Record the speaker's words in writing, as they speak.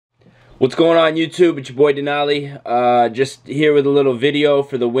What's going on YouTube? It's your boy Denali. Just here with a little video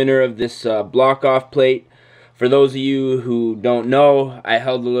for the winner of this block off plate. For those of you who don't know, I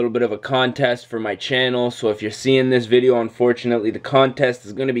held a little bit of a contest for my channel, so if you're seeing this video, unfortunately the contest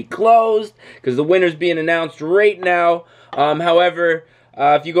is going to be closed because the winner's being announced right now. However,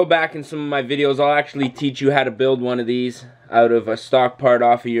 if you go back in some of my videos, I'll actually teach you how to build one of these out of a stock part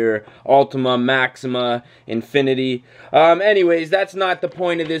off of your Ultima, Maxima, Infinity. Anyways, that's not the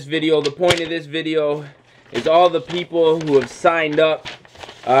point of this video. The point of this video is all the people who have signed up.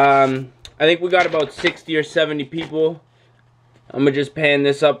 I think we got about 60 or 70 people. I'm gonna just pan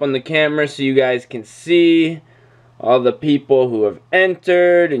this up on the camera so you guys can see all the people who have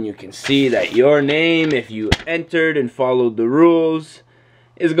entered, and you can see that your name, if you entered and followed the rules,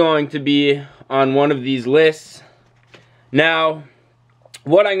 is going to be on one of these lists. Now,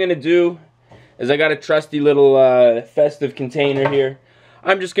 what I'm going to do is I got a trusty little festive container here.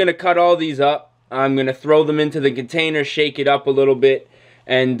 I'm just going to cut all these up. I'm going to throw them into the container, shake it up a little bit,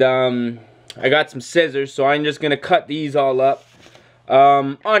 and I got some scissors, so I'm just going to cut these all up.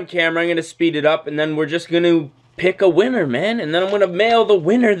 On camera, I'm going to speed it up, and then we're just going to pick a winner, man. And then I'm going to mail the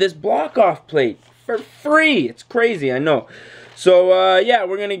winner this block off plate for free. It's crazy, I know. So, yeah,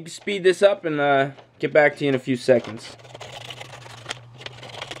 we're going to speed this up and get back to you in a few seconds.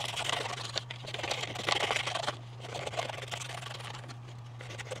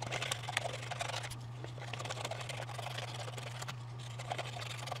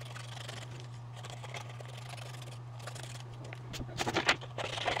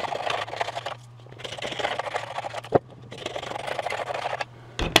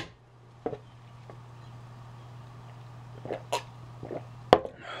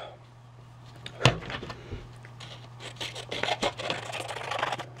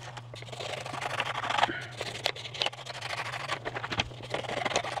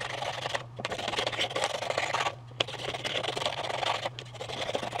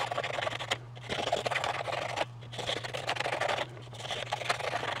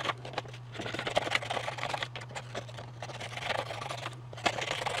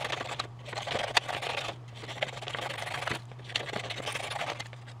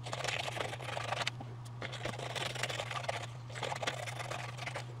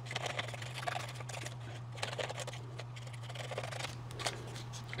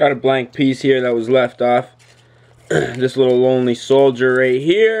 Got a blank piece here that was left off. This little lonely soldier right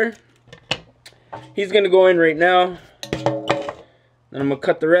here. He's gonna go in right now. And I'm gonna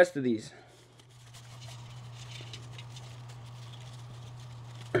cut the rest of these.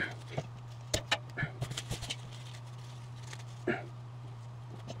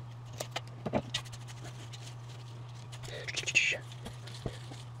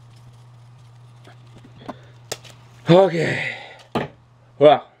 Okay.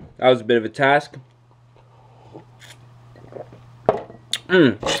 Well, that was a bit of a task.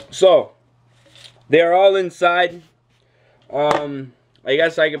 So, they are all inside. I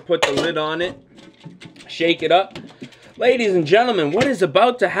guess I can put the lid on it, shake it up. Ladies and gentlemen, what is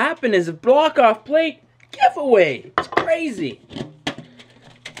about to happen is a block off plate giveaway. It's crazy.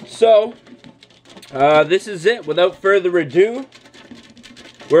 So, this is it. Without further ado,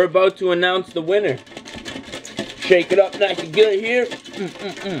 we're about to announce the winner. Shake it up nice and good here.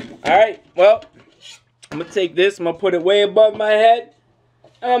 Alright, well, I'm going to take this, I'm going to put it way above my head,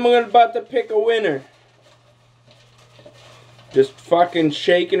 and I'm about to pick a winner. Just fucking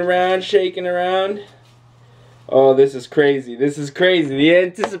shaking around, shaking around. Oh, this is crazy. This is crazy. The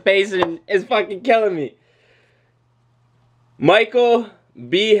anticipation is fucking killing me. Michael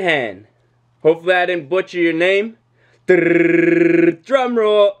Behan. Hopefully I didn't butcher your name. Drum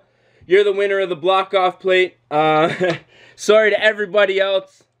roll. You're the winner of the block off plate. Sorry to everybody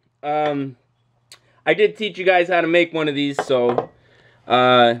else. I did teach you guys how to make one of these, so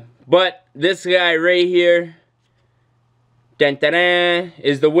but this guy right here, dun, dun, dun,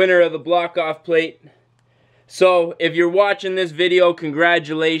 is the winner of the block off plate. So if you're watching this video,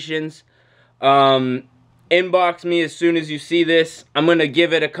 congratulations. Inbox me as soon as you see this. I'm gonna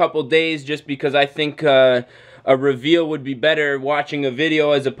give it a couple days just because I think a reveal would be better watching a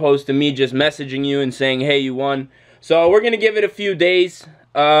video as opposed to me just messaging you and saying, hey, you won. So we're going to give it a few days,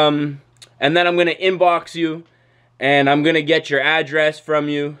 and then I'm going to inbox you, and I'm going to get your address from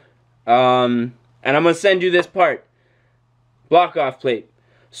you, and I'm going to send you this part, block off plate.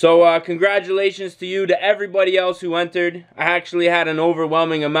 So congratulations to you, to everybody else who entered. I actually had an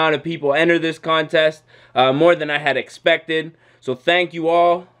overwhelming amount of people enter this contest, more than I had expected. So thank you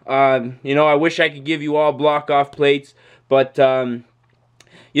all. You know, I wish I could give you all block off plates, but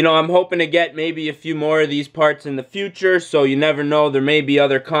you know, I'm hoping to get maybe a few more of these parts in the future, so you never know, there may be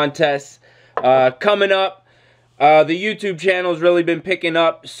other contests coming up. The YouTube channel's really been picking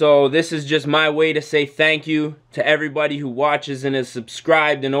up, so this is just my way to say thank you to everybody who watches and is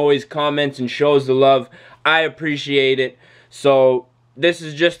subscribed and always comments and shows the love. I appreciate it. So this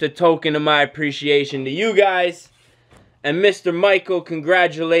is just a token of my appreciation to you guys. And Mr. Michael,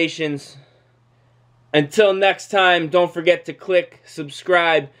 congratulations. Until next time, don't forget to click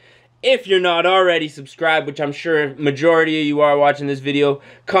subscribe. If you're not already subscribed, which I'm sure majority of you are watching this video,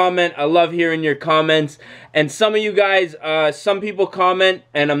 comment. I love hearing your comments. And some of you guys, some people comment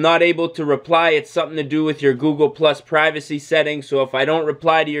and I'm not able to reply. It's something to do with your Google Plus privacy settings. So if I don't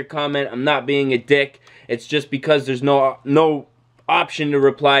reply to your comment, I'm not being a dick. It's just because there's no option to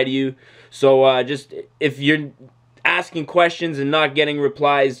reply to you. So just if you're asking questions and not getting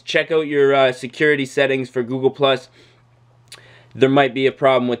replies, check out your security settings for Google Plus. There might be a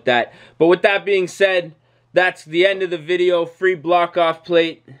problem with that. But with that being said, that's the end of the video. Free block off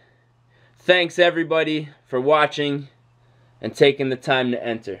plate. Thanks everybody for watching and taking the time to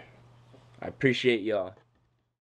enter. I appreciate y'all.